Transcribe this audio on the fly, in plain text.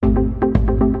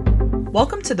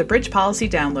Welcome to the Bridge Policy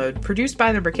Download, produced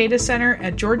by the Mercatus Center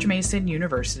at George Mason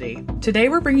University. Today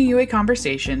we're bringing you a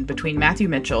conversation between Matthew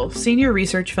Mitchell, Senior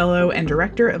Research Fellow and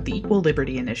Director of the Equal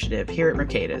Liberty Initiative here at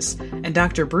Mercatus, and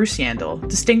Dr. Bruce Yandle,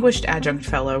 Distinguished Adjunct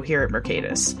Fellow here at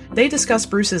Mercatus. They discuss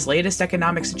Bruce's latest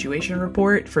economic situation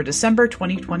report for December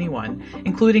 2021,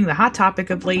 including the hot topic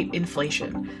of late,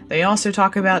 inflation. They also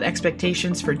talk about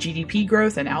expectations for GDP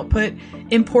growth and output,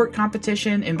 import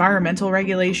competition, environmental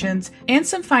regulations, and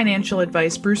some financial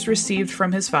advice Bruce received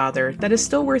from his father that is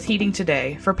still worth heeding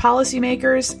today for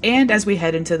policymakers and as we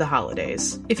head into the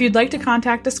holidays. If you'd like to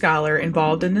contact a scholar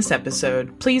involved in this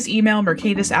episode, please email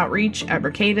Mercatus Outreach at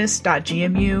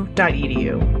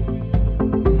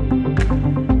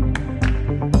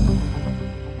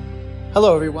mercatus.gmu.edu.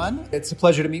 Hello, everyone. It's a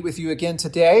pleasure to meet with you again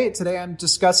today. Today I'm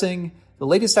discussing the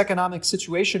latest economic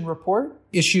situation report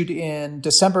issued in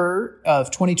December of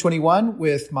 2021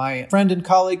 with my friend and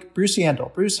colleague, Bruce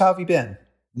Yandle. Bruce, how have you been?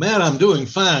 Matt, I'm doing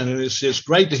fine, and it's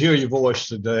great to hear your voice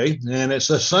today. And it's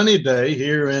a sunny day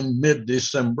here in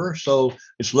mid-December, so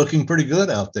it's looking pretty good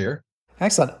out there.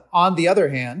 Excellent. On the other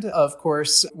hand, of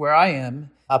course, where I am,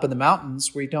 up in the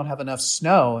mountains, we don't have enough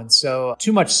snow, and so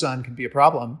too much sun can be a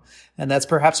problem. And that's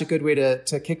perhaps a good way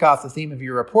to kick off the theme of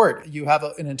your report. You have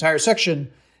an entire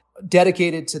section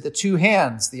dedicated to the two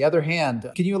hands, the other hand.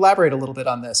 Can you elaborate a little bit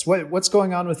on this? What's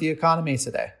going on with the economy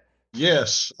today?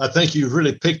 Yes, I think you've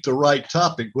really picked the right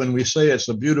topic when we say it's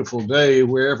a beautiful day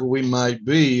wherever we might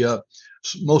be.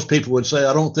 Most people would say,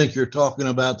 I don't think you're talking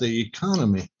about the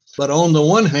economy. But on the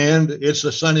one hand, it's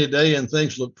a sunny day and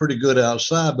things look pretty good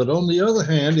outside. But on the other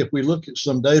hand, if we look at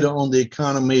some data on the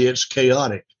economy, it's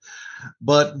chaotic.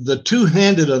 But the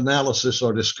two-handed analysis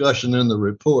or discussion in the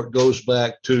report goes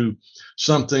back to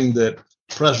something that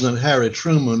President Harry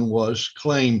Truman was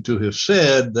claimed to have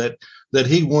said, that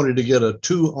he wanted to get a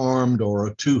two-armed or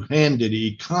a two-handed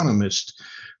economist,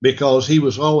 because he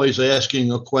was always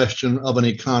asking a question of an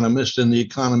economist and the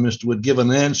economist would give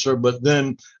an answer, but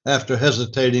then after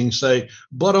hesitating say,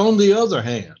 but on the other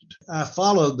hand. I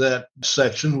followed that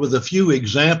section with a few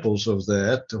examples of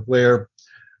that where,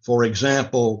 for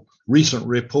example, recent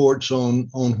reports on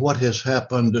what has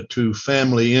happened to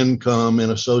family income in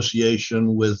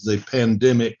association with the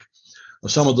pandemic.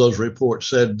 Some of those reports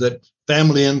said that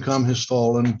family income has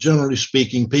fallen. Generally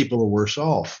speaking, people are worse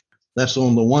off. That's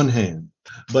on the one hand.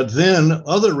 But then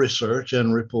other research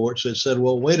and reports that said,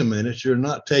 well, wait a minute, you're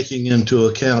not taking into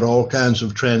account all kinds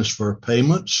of transfer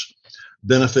payments,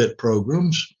 benefit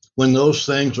programs. When those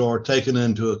things are taken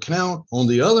into account, on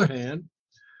the other hand,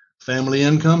 family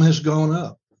income has gone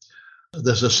up.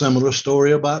 There's a similar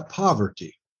story about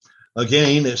poverty.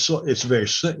 Again, it is a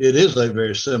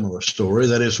very similar story.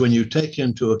 That is, when you take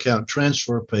into account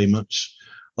transfer payments,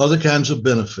 other kinds of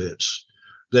benefits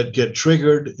that get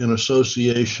triggered in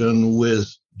association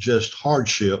with just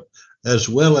hardship, as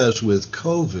well as with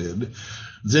COVID,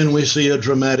 then we see a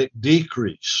dramatic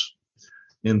decrease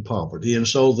in poverty. And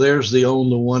so there's the on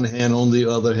the one hand, on the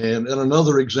other hand. And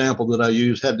another example that I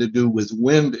used had to do with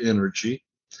wind energy.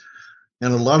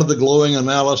 And a lot of the glowing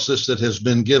analysis that has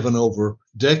been given over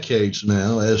decades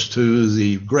now as to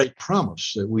the great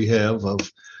promise that we have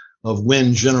of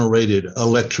wind-generated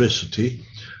electricity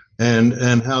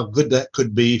and how good that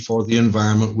could be for the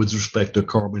environment with respect to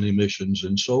carbon emissions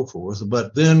and so forth.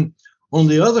 But then, on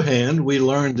the other hand, we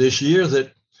learned this year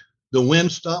that the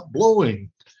wind stopped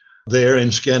blowing there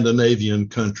in Scandinavian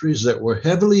countries that were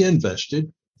heavily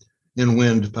invested in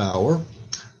wind power.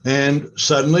 And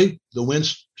suddenly the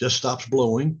wind just stops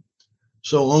blowing.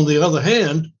 So on the other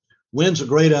hand, wind's a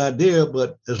great idea,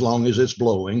 but as long as it's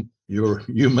blowing,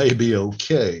 you may be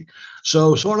okay.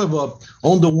 So sort of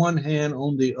on the one hand,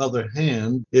 on the other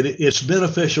hand, it's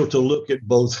beneficial to look at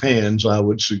both hands, I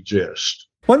would suggest.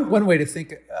 One way to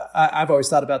think, I've always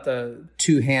thought about the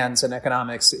two hands in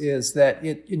economics, is that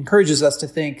it encourages us to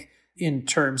think in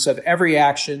terms of every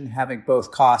action having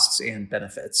both costs and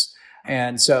benefits.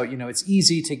 And so, it's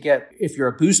easy to get, if you're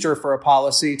a booster for a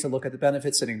policy, to look at the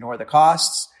benefits and ignore the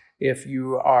costs. If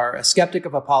you are a skeptic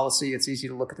of a policy, it's easy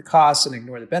to look at the costs and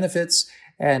ignore the benefits.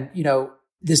 And,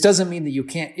 this doesn't mean that you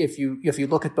can't, if you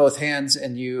look at both hands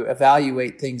and you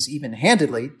evaluate things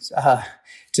even-handedly,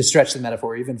 to stretch the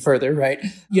metaphor even further, right?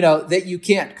 That you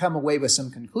can't come away with some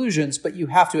conclusions, but you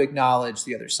have to acknowledge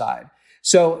the other side.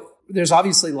 So there's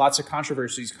obviously lots of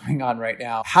controversies going on right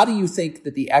now. How do you think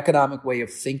that the economic way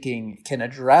of thinking can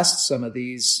address some of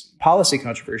these policy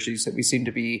controversies that we seem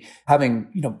to be having,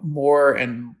 more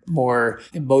and more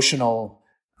emotional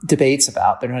debates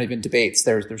about? They're not even debates.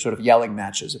 They're sort of yelling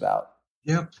matches about.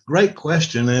 Yeah, great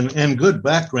question and good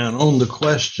background on the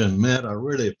question, Matt. I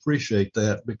really appreciate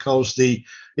that because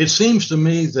it seems to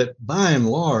me that by and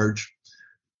large,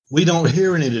 we don't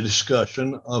hear any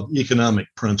discussion of economic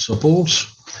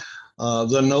principles.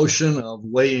 The notion of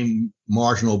weighing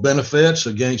marginal benefits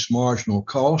against marginal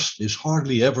costs is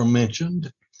hardly ever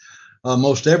mentioned.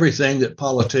 Most everything that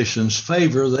politicians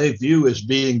favor, they view as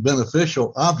being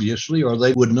beneficial, obviously, or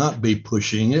they would not be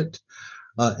pushing it.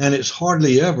 And it's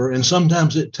hardly ever, and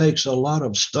sometimes it takes a lot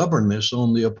of stubbornness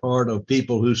on the part of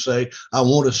people who say, I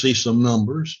want to see some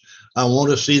numbers. I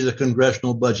want to see the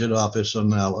Congressional Budget Office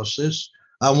analysis.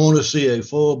 I want to see a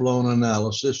full-blown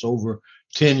analysis over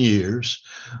 10 years.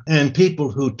 And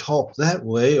people who talk that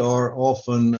way are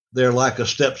often, they're like a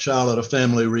stepchild at a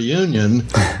family reunion.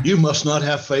 You must not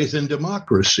have faith in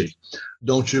democracy.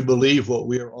 Don't you believe what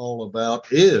we are all about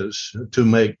is to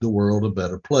make the world a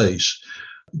better place?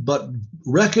 But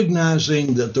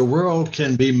recognizing that the world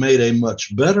can be made a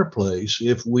much better place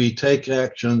if we take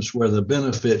actions where the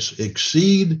benefits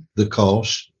exceed the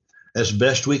costs as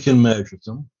best we can measure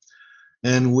them,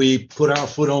 and we put our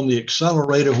foot on the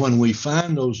accelerator when we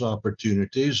find those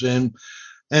opportunities and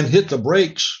hit the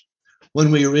brakes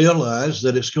when we realize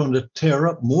that it's going to tear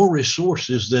up more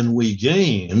resources than we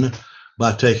gain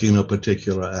by taking a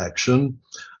particular action,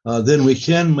 then we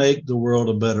can make the world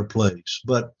a better place.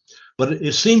 But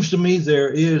it seems to me there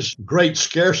is great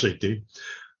scarcity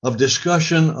of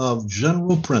discussion of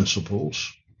general principles,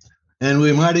 and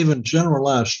we might even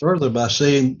generalize further by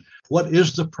saying, what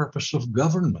is the purpose of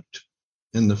government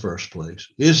in the first place?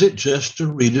 Is it just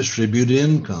to redistribute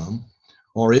income,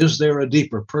 or is there a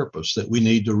deeper purpose that we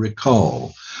need to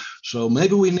recall? So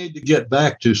maybe we need to get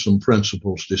back to some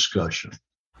principles discussion.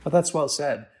 Well, that's well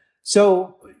said.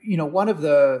 So, one of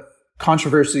the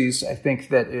controversies, I think,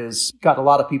 that is got a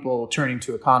lot of people turning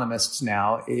to economists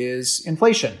now is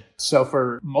inflation. So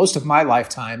for most of my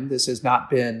lifetime, this has not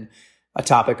been a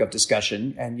topic of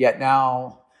discussion. And yet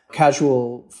now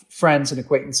casual friends and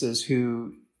acquaintances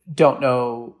who don't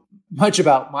know much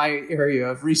about my area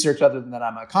of research other than that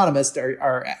I'm an economist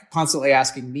are constantly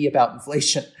asking me about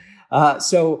inflation.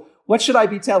 So what should I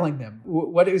be telling them?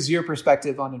 What is your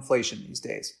perspective on inflation these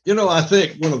days? I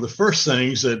think one of the first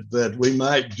things that we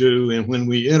might do, and when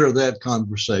we enter that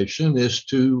conversation, is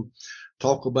to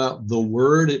talk about the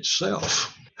word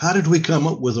itself. How did we come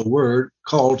up with a word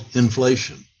called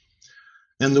inflation?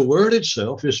 And the word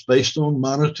itself is based on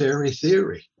monetary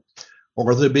theory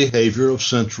or the behavior of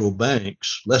central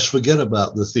banks. Let's forget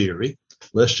about the theory.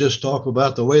 Let's just talk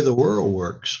about the way the world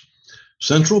works.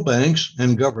 Central banks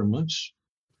and governments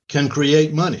can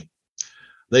create money.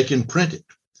 They can print it.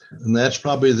 And that's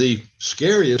probably the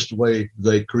scariest way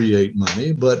they create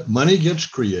money, but money gets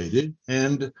created.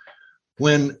 And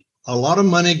when a lot of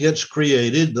money gets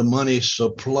created, the money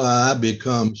supply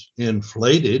becomes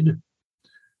inflated.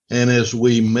 And as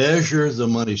we measure the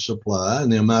money supply and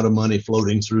the amount of money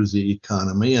floating through the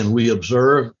economy, and we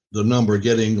observe the number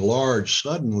getting large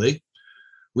suddenly,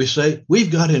 we say,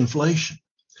 we've got inflation.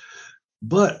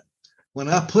 But when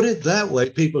I put it that way,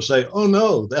 people say, oh,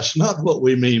 no, that's not what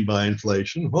we mean by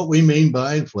inflation. What we mean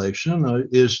by inflation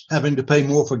is having to pay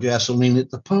more for gasoline at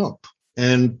the pump.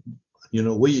 And,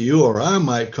 you or I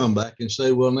might come back and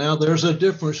say, well, now there's a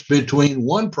difference between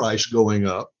one price going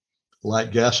up,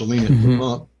 like gasoline at the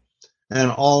pump, and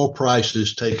all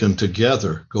prices taken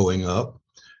together going up,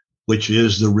 which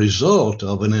is the result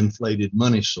of an inflated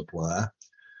money supply.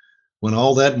 When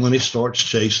all that money starts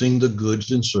chasing the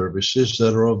goods and services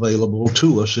that are available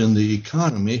to us in the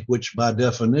economy, which by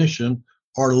definition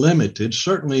are limited,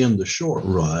 certainly in the short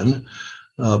run,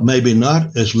 maybe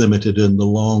not as limited in the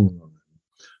long run.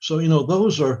 So,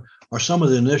 those are some of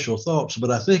the initial thoughts,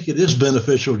 but I think it is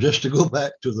beneficial just to go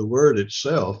back to the word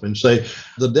itself and say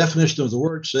the definition of the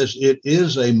word says it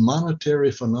is a monetary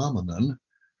phenomenon.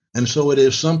 And so it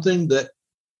is something that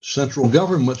central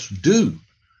governments do.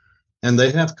 And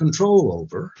they have control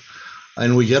over,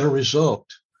 and we get a result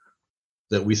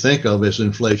that we think of as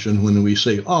inflation when we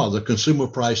say, the consumer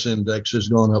price index has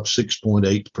gone up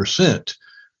 6.8%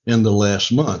 in the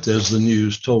last month, as the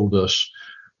news told us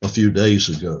a few days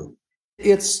ago.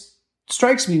 It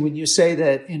strikes me when you say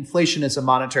that inflation is a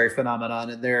monetary phenomenon,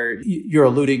 and there you're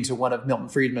alluding to one of Milton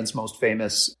Friedman's most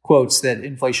famous quotes that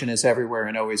inflation is everywhere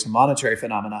and always a monetary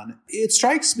phenomenon. It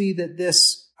strikes me that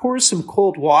this pours some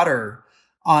cold water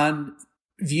on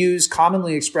views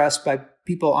commonly expressed by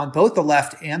people on both the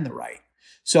left and the right.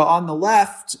 So on the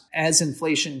left, as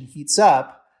inflation heats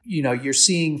up, you're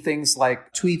seeing things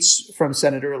like tweets from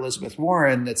Senator Elizabeth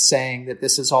Warren that's saying that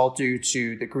this is all due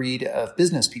to the greed of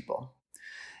business people.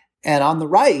 And on the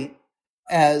right,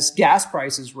 as gas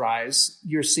prices rise,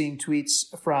 you're seeing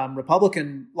tweets from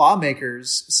Republican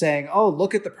lawmakers saying, oh,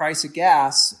 look at the price of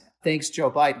gas. Thanks,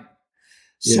 Joe Biden.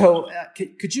 Yeah. So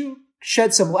could you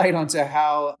shed some light onto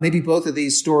how maybe both of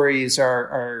these stories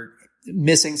are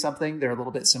missing something? They're a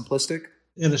little bit simplistic.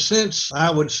 In a sense,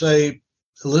 I would say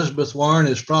Elizabeth Warren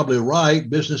is probably right.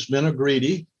 Businessmen are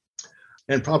greedy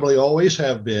and probably always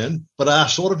have been. But I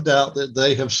sort of doubt that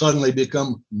they have suddenly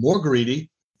become more greedy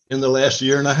in the last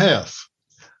year and a half.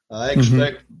 I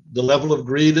expect the level of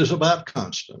greed is about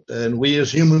constant. And we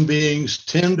as human beings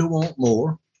tend to want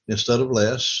more instead of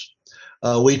less.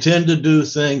 We tend to do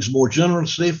things more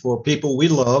generously for people we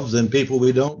love than people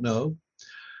we don't know.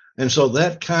 And so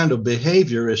that kind of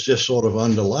behavior is just sort of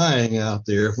underlying out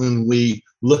there when we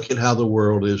look at how the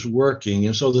world is working.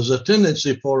 And so there's a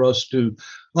tendency for us to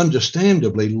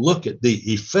understandably look at the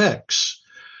effects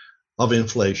of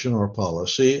inflation or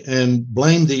policy and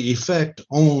blame the effect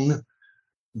on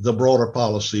the broader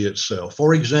policy itself.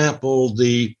 For example,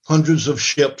 the hundreds of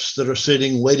ships that are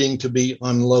sitting waiting to be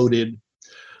unloaded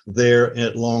there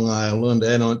at Long Island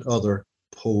and on other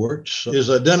ports is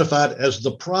identified as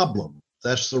the problem.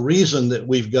 That's the reason that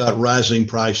we've got rising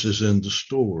prices in the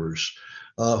stores.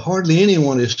 Hardly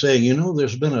anyone is saying,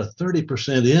 there's been a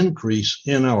 30% increase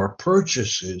in our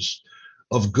purchases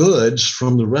of goods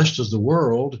from the rest of the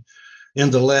world in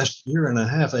the last year and a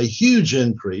half, a huge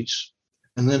increase.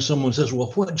 And then someone says,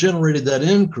 well, what generated that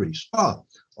increase?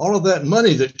 All of that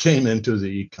money that came into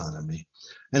the economy.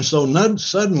 And so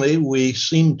suddenly we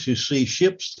seem to see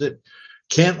ships that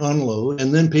can't unload.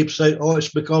 And then people say, it's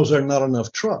because there are not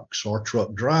enough trucks or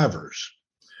truck drivers.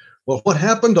 Well, what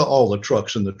happened to all the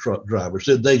trucks and the truck drivers?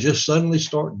 Did they just suddenly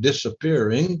start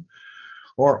disappearing?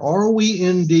 Or are we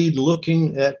indeed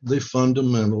looking at the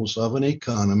fundamentals of an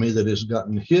economy that has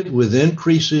gotten hit with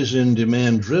increases in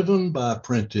demand driven by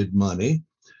printed money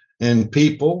and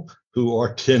people who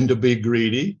tend to be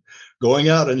greedy, going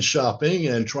out and shopping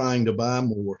and trying to buy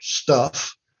more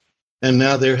stuff? And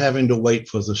now they're having to wait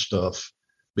for the stuff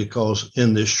because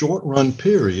in this short run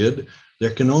period, there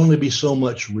can only be so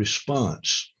much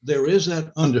response. There is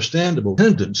that understandable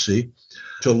tendency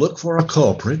to look for a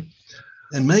culprit.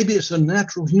 And maybe it's a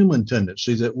natural human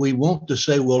tendency that we want to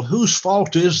say, well, whose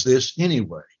fault is this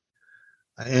anyway?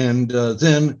 And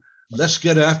then let's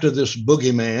get after this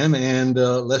boogeyman and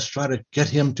let's try to get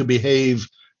him to behave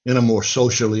in a more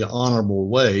socially honorable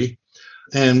way.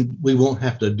 And we won't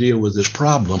have to deal with this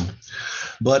problem.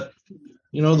 But,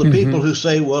 the people who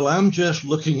say, well, I'm just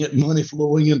looking at money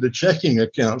flowing into checking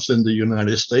accounts in the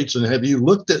United States. And have you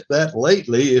looked at that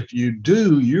lately? If you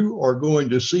do, you are going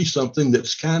to see something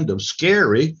that's kind of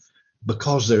scary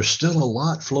because there's still a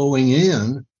lot flowing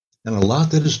in and a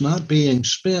lot that is not being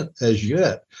spent as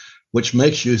yet, which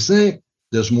makes you think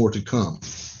there's more to come.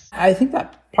 I think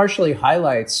that partially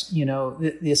highlights,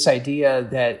 this idea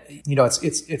that,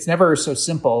 it's never so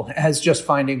simple as just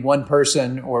finding one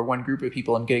person or one group of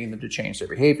people and getting them to change their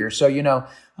behavior. So,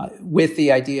 with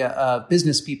the idea of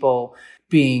business people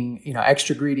being,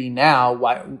 extra greedy now,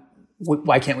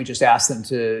 why can't we just ask them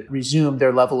to resume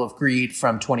their level of greed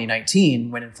from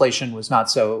 2019 when inflation was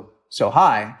not so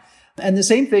high? And the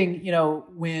same thing,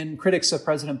 when critics of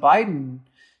President Biden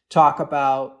talk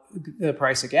about the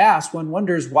price of gas, one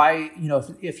wonders why,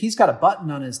 if he's got a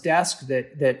button on his desk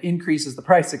that increases the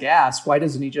price of gas, why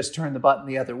doesn't he just turn the button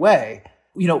the other way?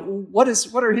 What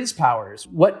are his powers?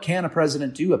 What can a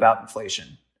president do about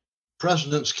inflation?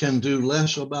 Presidents can do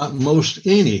less about most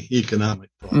any economic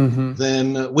problem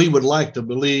than we would like to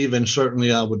believe, and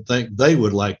certainly I would think they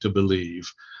would like to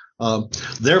believe.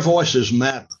 Their voices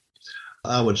matter.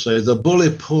 I would say the bully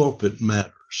pulpit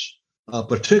matters.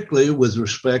 Particularly with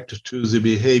respect to the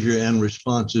behavior and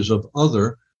responses of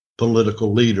other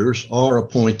political leaders or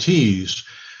appointees.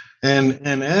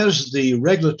 And as the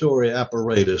regulatory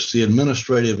apparatus, the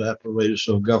administrative apparatus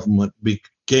of government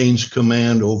gains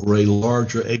command over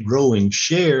a growing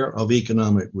share of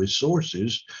economic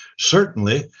resources,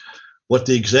 certainly what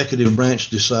the executive branch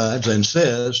decides and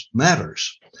says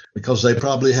matters, because they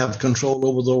probably have control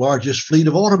over the largest fleet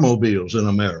of automobiles in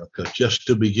America, just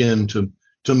to begin to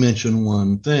mention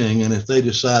one thing. And if they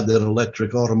decide that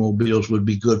electric automobiles would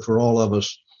be good for all of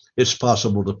us, it's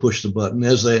possible to push the button,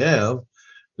 as they have,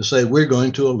 to say we're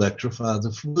going to electrify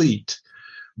the fleet.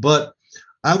 But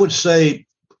I would say,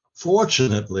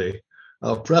 fortunately,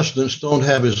 presidents don't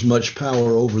have as much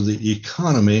power over the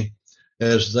economy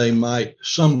as they might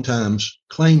sometimes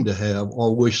claim to have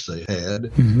or wish they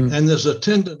had. And there's a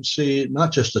tendency,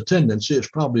 not just a tendency, it's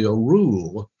probably a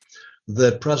rule,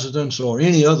 that presidents or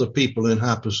any other people in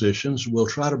high positions will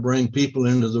try to bring people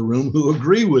into the room who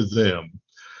agree with them.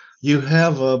 you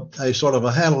have a sort of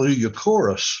a hallelujah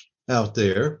chorus out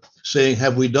there saying,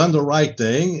 have we done the right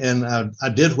thing? And I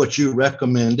did what you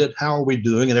recommended. How are we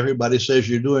doing? And everybody says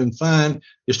you're doing fine.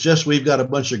 It's just we've got a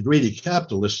bunch of greedy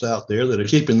capitalists out there that are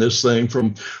keeping this thing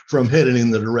from heading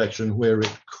in the direction where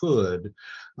it could.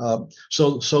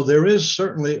 So there is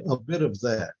certainly a bit of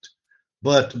that.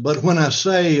 But when I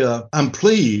say I'm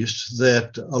pleased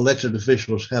that elected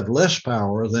officials have less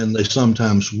power than they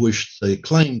sometimes wish they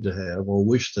claim to have or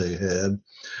wish they had,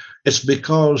 it's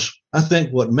because I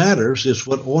think what matters is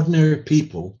what ordinary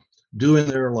people do in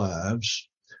their lives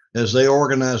as they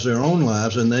organize their own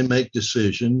lives and they make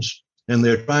decisions and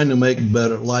they're trying to make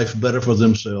life better for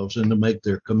themselves and to make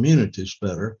their communities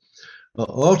better.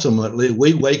 Ultimately,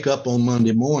 we wake up on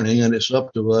Monday morning and it's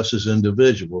up to us as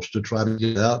individuals to try to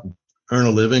get out and earn a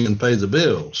living and pay the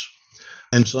bills.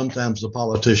 And sometimes the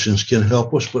politicians can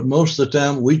help us, but most of the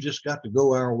time we just got to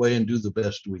go our way and do the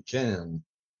best we can.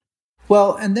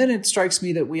 Well, and then it strikes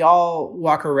me that we all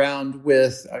walk around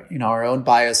with, our own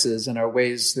biases and our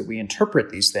ways that we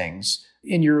interpret these things.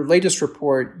 In your latest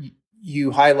report,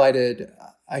 you highlighted,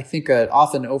 I think, an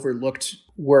often overlooked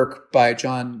work by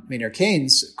John Maynard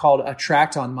Keynes called A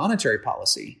Tract on Monetary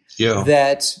Policy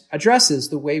that addresses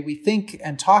the way we think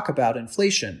and talk about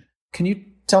inflation. Can you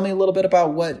tell me a little bit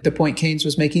about what the point Keynes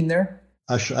was making there?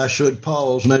 I should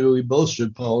pause. Maybe we both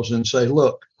should pause and say,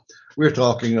 look, we're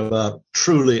talking about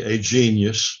truly a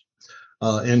genius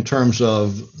in terms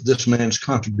of this man's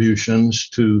contributions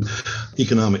to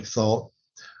economic thought,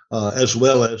 as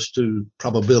well as to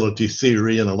probability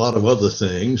theory and a lot of other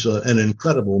things. An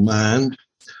incredible mind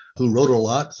who wrote a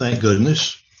lot, thank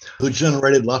goodness, who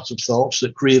generated lots of thoughts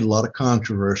that created a lot of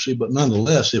controversy. But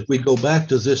nonetheless, if we go back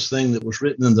to this thing that was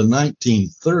written in the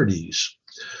 1930s,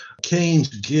 Keynes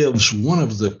gives one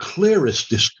of the clearest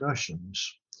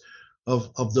discussions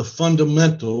of the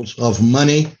fundamentals of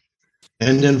money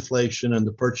and inflation and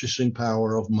the purchasing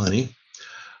power of money.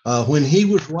 When he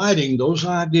was writing, those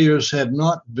ideas had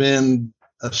not been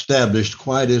established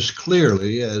quite as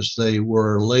clearly as they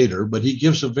were later, but he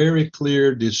gives a very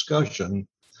clear discussion.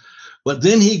 But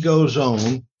then he goes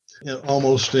on,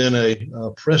 almost in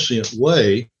a prescient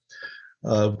way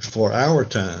for our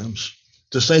times,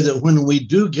 to say that when we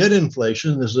do get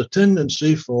inflation, there's a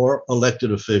tendency for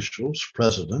elected officials,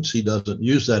 presidents, he doesn't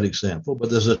use that example, but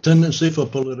there's a tendency for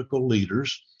political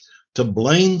leaders to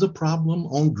blame the problem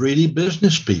on greedy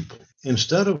business people.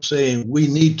 Instead of saying we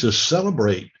need to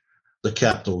celebrate the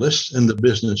capitalists and the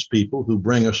business people who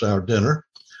bring us our dinner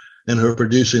and who are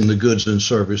producing the goods and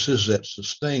services that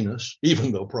sustain us,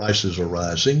 even though prices are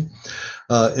rising,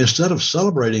 instead of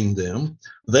celebrating them,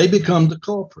 they become the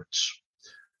culprits.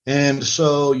 And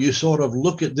so you sort of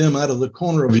look at them out of the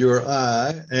corner of your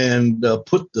eye and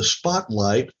put the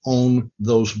spotlight on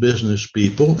those business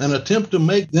people and attempt to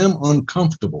make them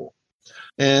uncomfortable.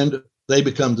 And they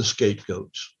become the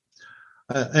scapegoats.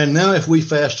 And now if we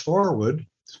fast forward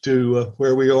to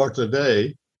where we are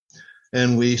today,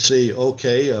 and we see,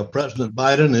 okay, President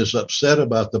Biden is upset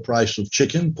about the price of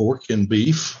chicken, pork, and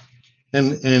beef.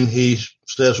 And he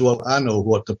says, well, I know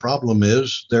what the problem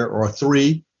is. There are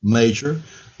 3 major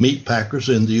meat packers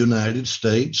in the United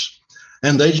States,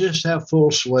 and they just have full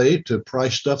sway to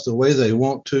price stuff the way they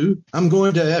want to. I'm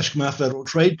going to ask my Federal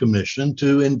Trade Commission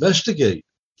to investigate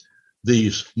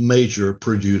these major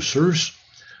producers,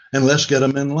 and let's get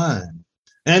them in line.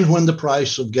 And when the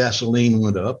price of gasoline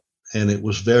went up, and it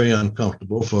was very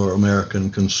uncomfortable for American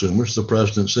consumers, the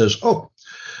president says, oh,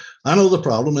 I know the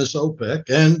problem is OPEC,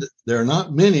 and there are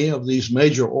not many of these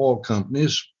major oil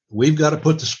companies. We've got to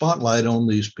put the spotlight on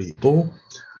these people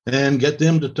and get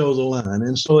them to toe the line.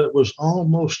 And so it was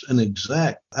almost an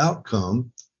exact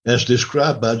outcome as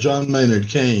described by John Maynard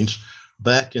Keynes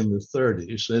back in the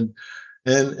 30s. And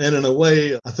in a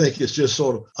way, I think it's just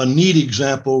sort of a neat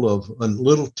example of a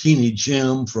little teeny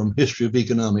gem from history of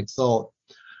economic thought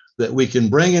that we can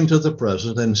bring into the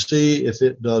present and see if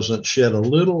it doesn't shed a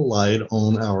little light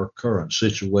on our current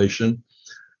situation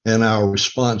and our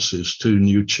responses to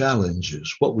new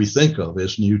challenges, what we think of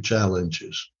as new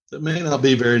challenges that may not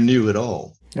be very new at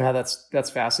all. Yeah, that's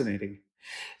fascinating.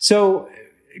 So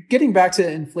getting back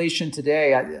to inflation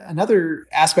today, another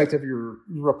aspect of your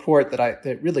report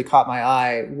that really caught my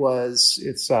eye was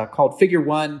it's called Figure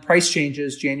 1, Price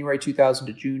Changes, January 2000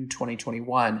 to June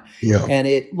 2021. Yeah. And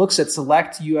it looks at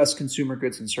select U.S. consumer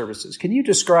goods and services. Can you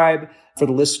describe for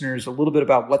the listeners a little bit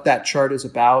about what that chart is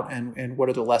about and what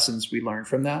are the lessons we learned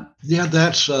from that? Yeah,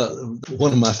 that's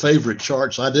one of my favorite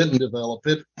charts. I didn't develop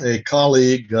it. A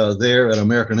colleague there at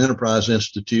American Enterprise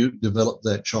Institute developed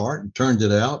that chart and turned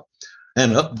it out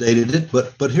and updated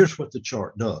it. But here's what the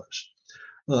chart does.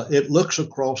 It looks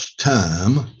across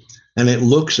time and it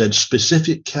looks at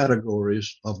specific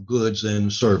categories of goods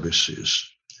and services.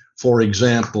 For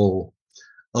example,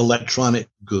 electronic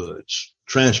goods,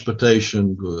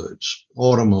 transportation goods,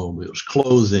 automobiles,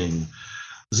 clothing,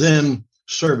 then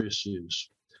services,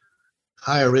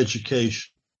 higher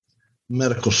education,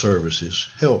 medical services,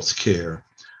 healthcare.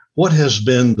 What has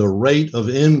been the rate of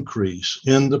increase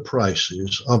in the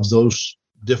prices of those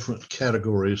different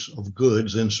categories of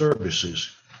goods and services?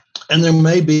 And there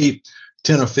may be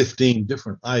 10 or 15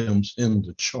 different items in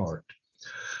the chart.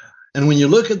 And when you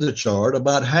look at the chart,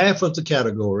 about half of the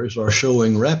categories are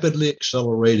showing rapidly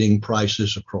accelerating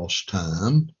prices across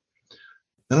time,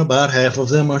 and about half of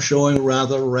them are showing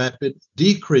rather rapid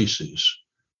decreases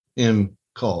in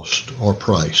cost or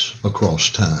price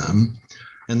across time.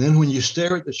 And then when you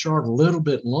stare at the chart a little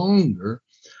bit longer,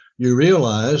 you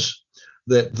realize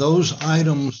that those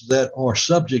items that are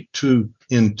subject to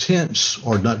intense,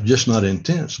 or not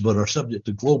intense, but are subject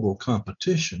to global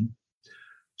competition,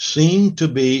 seem to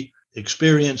be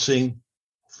experiencing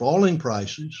falling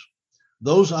prices.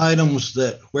 Those items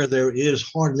where there is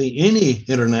hardly any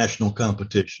international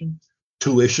competition,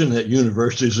 tuition at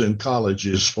universities and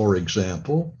colleges, for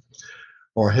example,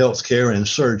 or healthcare and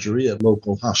surgery at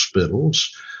local hospitals,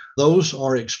 those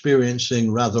are experiencing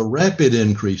rather rapid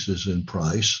increases in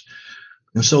price.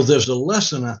 And so there's a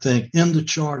lesson, I think, in the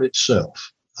chart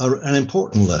itself, an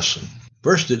important lesson.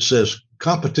 First, it says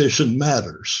competition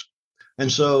matters.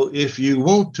 And so if you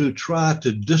want to try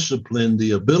to discipline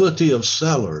the ability of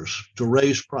sellers to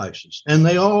raise prices, and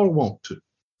they all want to,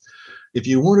 if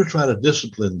you want to try to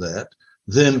discipline that,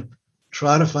 then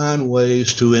try to find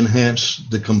ways to enhance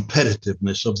the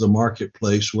competitiveness of the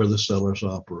marketplace where the sellers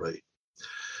operate.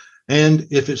 And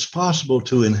if it's possible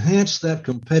to enhance that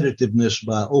competitiveness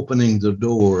by opening the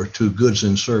door to goods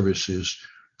and services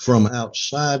from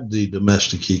outside the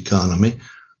domestic economy,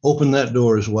 open that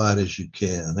door as wide as you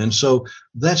can. And so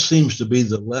that seems to be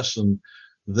the lesson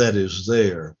that is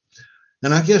there.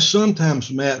 And I guess sometimes,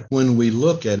 Matt, when we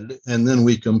look at it and then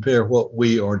we compare what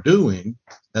we are doing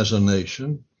as a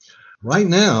nation right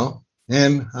now,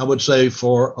 and I would say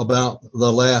for about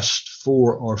the last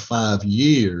 4 or 5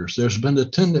 years, there's been a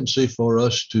tendency for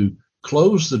us to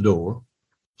close the door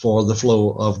for the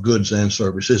flow of goods and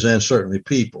services, and certainly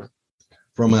people,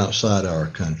 from outside our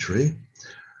country,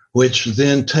 which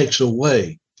then takes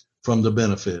away from the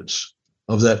benefits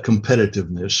of that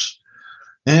competitiveness.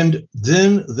 And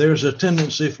then there's a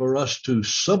tendency for us to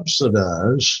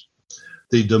subsidize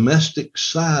the domestic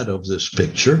side of this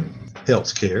picture,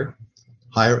 healthcare,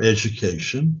 higher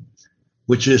education,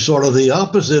 which is sort of the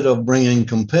opposite of bringing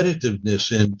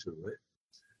competitiveness into it.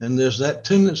 And there's that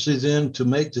tendency then to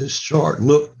make this chart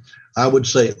look, I would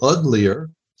say, uglier,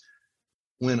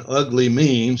 when ugly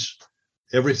means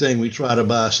everything we try to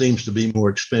buy seems to be more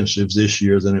expensive this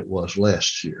year than it was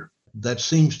last year. That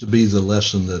seems to be the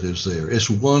lesson that is there. It's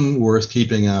one worth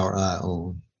keeping our eye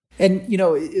on. And,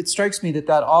 it strikes me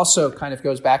that also kind of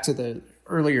goes back to the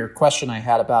earlier question I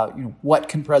had about, what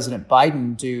can President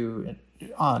Biden do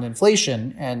on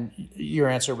inflation? And your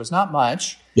answer was not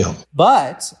much. Yeah.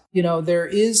 But, there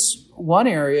is one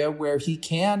area where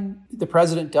the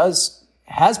president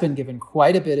has been given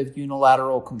quite a bit of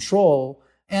unilateral control,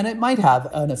 and it might have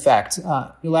an effect.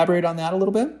 Elaborate on that a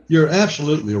little bit? You're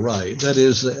absolutely right. That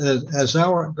is, as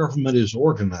our government is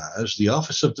organized, the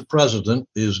office of the president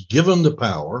is given the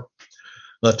power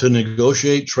to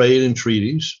negotiate trade and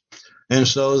treaties. And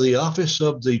so the office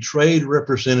of the trade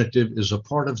representative is a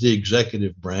part of the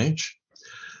executive branch.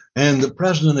 And the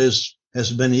president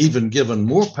has been even given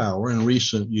more power in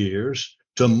recent years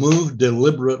to move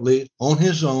deliberately on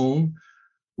his own,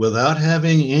 without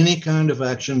having any kind of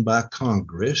action by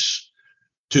Congress,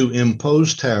 to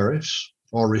impose tariffs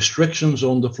or restrictions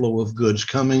on the flow of goods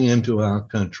coming into our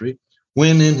country,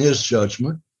 when in his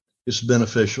judgment it's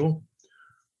beneficial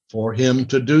for him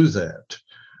to do that.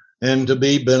 And to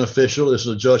be beneficial is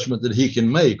a judgment that he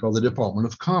can make, or the Department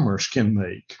of Commerce can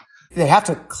make. They have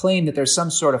to claim that there's some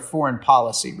sort of foreign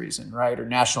policy reason, right, or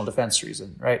national defense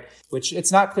reason, right? Which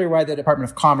it's not clear why the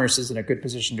Department of Commerce is in a good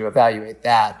position to evaluate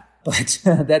that. But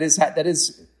that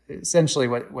is essentially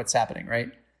what's happening,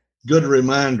 right? Good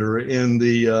reminder. In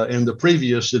the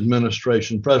previous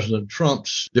administration, President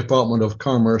Trump's Department of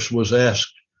Commerce was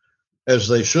asked, as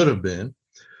they should have been,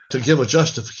 to give a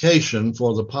justification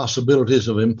for the possibilities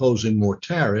of imposing more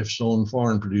tariffs on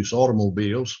foreign-produced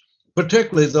automobiles,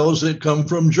 particularly those that come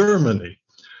from Germany.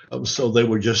 So they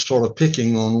were just sort of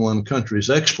picking on one country's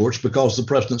exports because the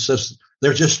president says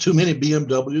there are just too many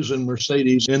BMWs and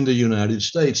Mercedes in the United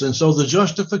States. And so the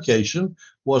justification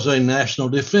was a national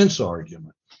defense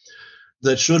argument,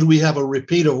 that should we have a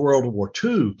repeat of World War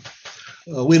II,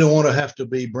 we don't want to have to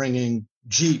be bringing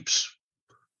Jeeps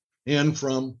in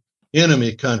from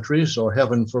enemy countries or,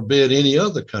 heaven forbid, any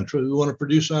other country. We want to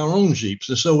produce our own Jeeps.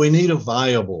 And so we need a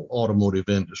viable automotive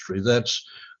industry.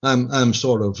 I'm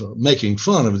sort of making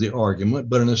fun of the argument,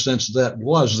 but in a sense, that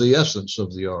was the essence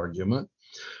of the argument.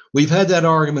 We've had that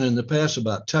argument in the past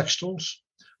about textiles,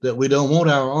 that we don't want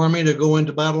our army to go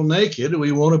into battle naked.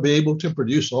 We want to be able to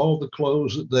produce all the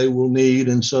clothes that they will need.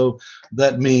 And so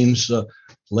that means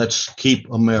let's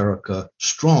keep America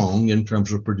strong in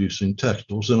terms of producing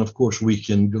textiles. And of course, we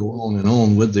can go on and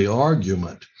on with the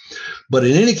argument. But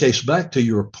in any case, back to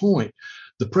your point,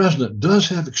 the president does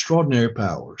have extraordinary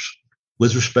powers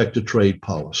with respect to trade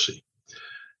policy.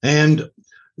 And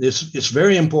it's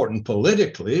very important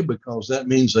politically, because that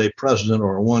means a president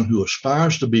or one who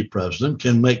aspires to be president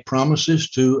can make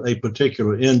promises to a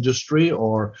particular industry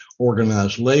or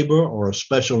organized labor or a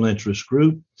special interest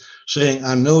group, saying,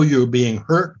 I know you're being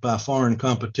hurt by foreign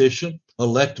competition,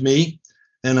 elect me,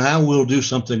 and I will do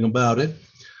something about it.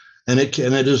 And it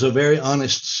is a very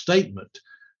honest statement.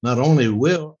 Not only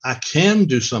will, I can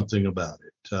do something about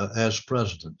it as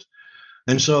president.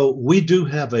 And so we do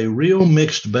have a real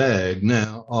mixed bag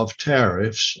now of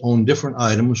tariffs on different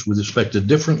items with respect to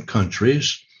different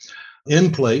countries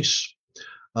in place.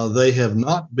 They have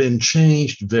not been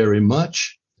changed very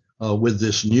much with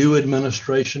this new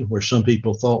administration, where some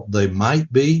people thought they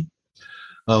might be.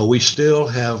 We still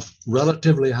have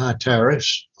relatively high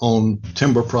tariffs on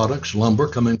timber products, lumber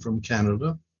coming from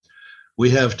Canada. We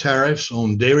have tariffs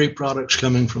on dairy products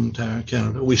coming from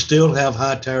Canada. We still have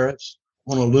high tariffs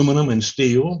on aluminum and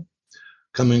steel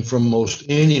coming from most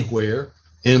anywhere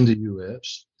in the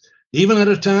U.S., even at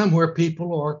a time where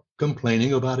people are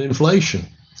complaining about inflation.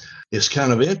 It's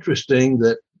kind of interesting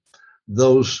that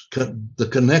the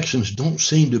connections don't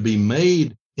seem to be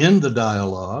made in the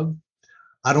dialogue.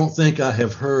 I don't think I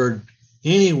have heard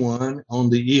anyone on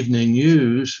the evening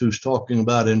news who's talking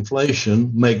about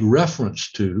inflation make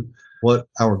reference to what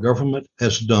our government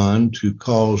has done to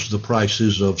cause the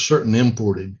prices of certain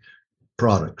imported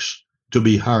products to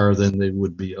be higher than they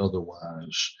would be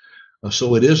otherwise.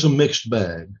 So it is a mixed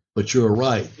bag, but you're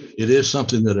right. It is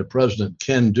something that a president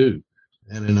can do,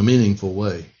 and in a meaningful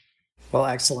way. Well,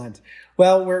 excellent.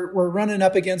 Well, we're running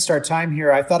up against our time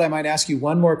here. I thought I might ask you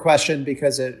one more question,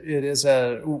 because it is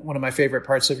one of my favorite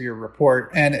parts of your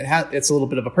report, and it's a little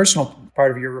bit of a personal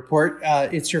part of your report.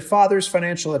 It's your father's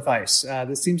financial advice.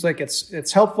 This seems like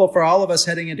it's helpful for all of us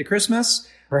heading into Christmas.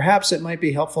 Perhaps it might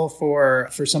be helpful for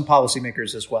some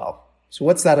policymakers as well. So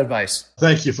what's that advice?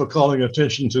 Thank you for calling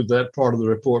attention to that part of the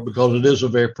report, because it is a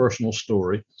very personal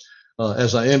story.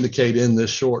 As I indicate in this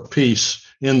short piece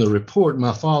in the report,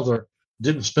 my father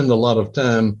didn't spend a lot of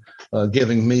time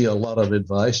giving me a lot of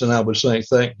advice. And I would say,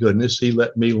 thank goodness, he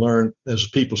let me learn, as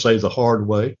people say, the hard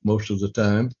way most of the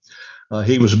time.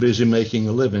 He was busy making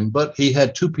a living, but he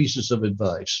had two pieces of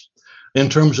advice in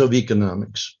terms of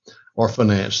economics or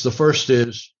finance. The first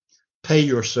is pay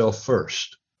yourself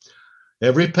first.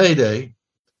 Every payday,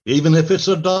 even if it's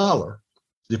 $1,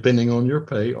 depending on your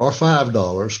pay, or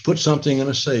 $5, put something in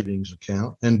a savings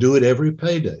account and do it every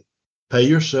payday. Pay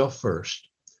yourself first.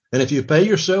 And if you pay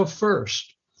yourself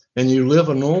first and you live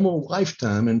a normal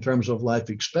lifetime in terms of life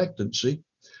expectancy,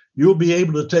 you'll be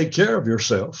able to take care of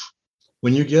yourself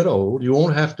when you get old. You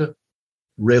won't have to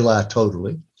rely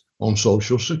totally on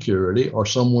Social Security or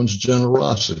someone's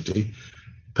generosity.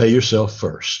 Pay yourself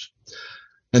first.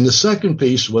 And the second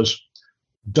piece was,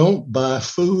 don't buy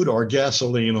food or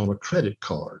gasoline on a credit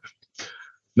card.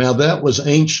 Now, that was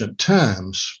ancient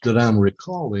times that I'm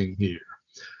recalling here.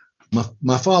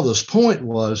 My father's point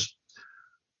was,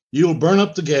 you'll burn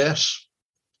up the gas,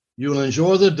 you'll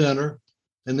enjoy the dinner,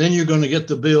 and then you're going to get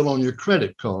the bill on your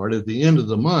credit card at the end of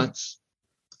the month,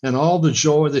 and all the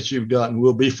joy that you've gotten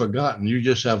will be forgotten. You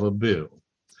just have a bill.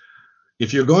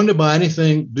 If you're going to buy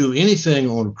anything, do anything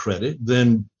on credit,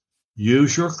 then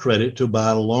use your credit to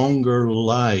buy longer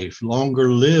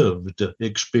lived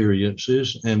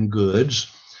experiences and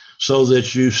goods, so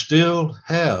that you still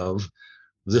have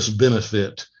this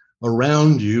benefit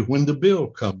around you when the bill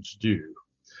comes due.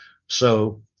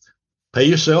 So pay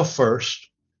yourself first,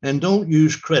 and don't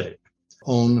use credit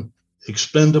on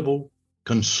expendable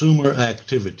consumer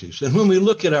activities. And when we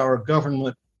look at our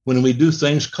government, when we do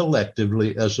things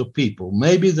collectively as a people,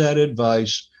 maybe that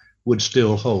advice would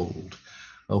still hold.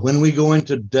 When we go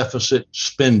into deficit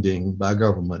spending by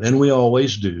government, and we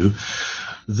always do,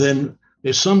 then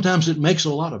sometimes it makes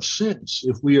a lot of sense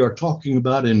if we are talking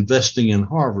about investing in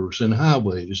harbors and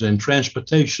highways and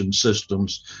transportation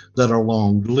systems that are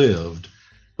long-lived.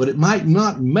 But it might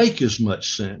not make as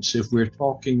much sense if we're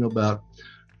talking about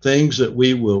things that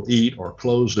we will eat or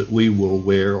clothes that we will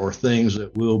wear or things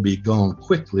that will be gone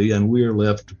quickly, and we're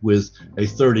left with a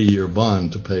 30-year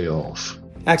bond to pay off.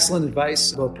 Excellent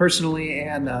advice, both personally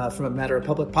and from a matter of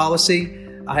public policy.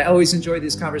 I always enjoy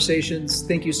these conversations.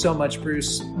 Thank you so much,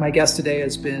 Bruce. My guest today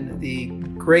has been the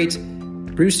great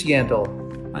Bruce Yandle.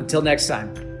 Until next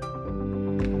time.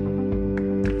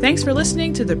 Thanks for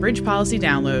listening to the Bridge Policy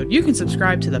Download. You can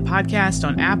subscribe to the podcast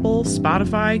on Apple,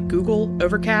 Spotify, Google,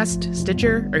 Overcast,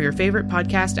 Stitcher, or your favorite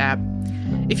podcast app.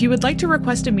 If you would like to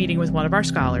request a meeting with one of our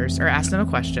scholars or ask them a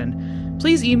question,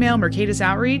 please email Mercatus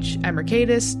Outreach at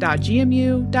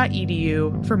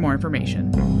mercatus.gmu.edu for more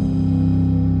information.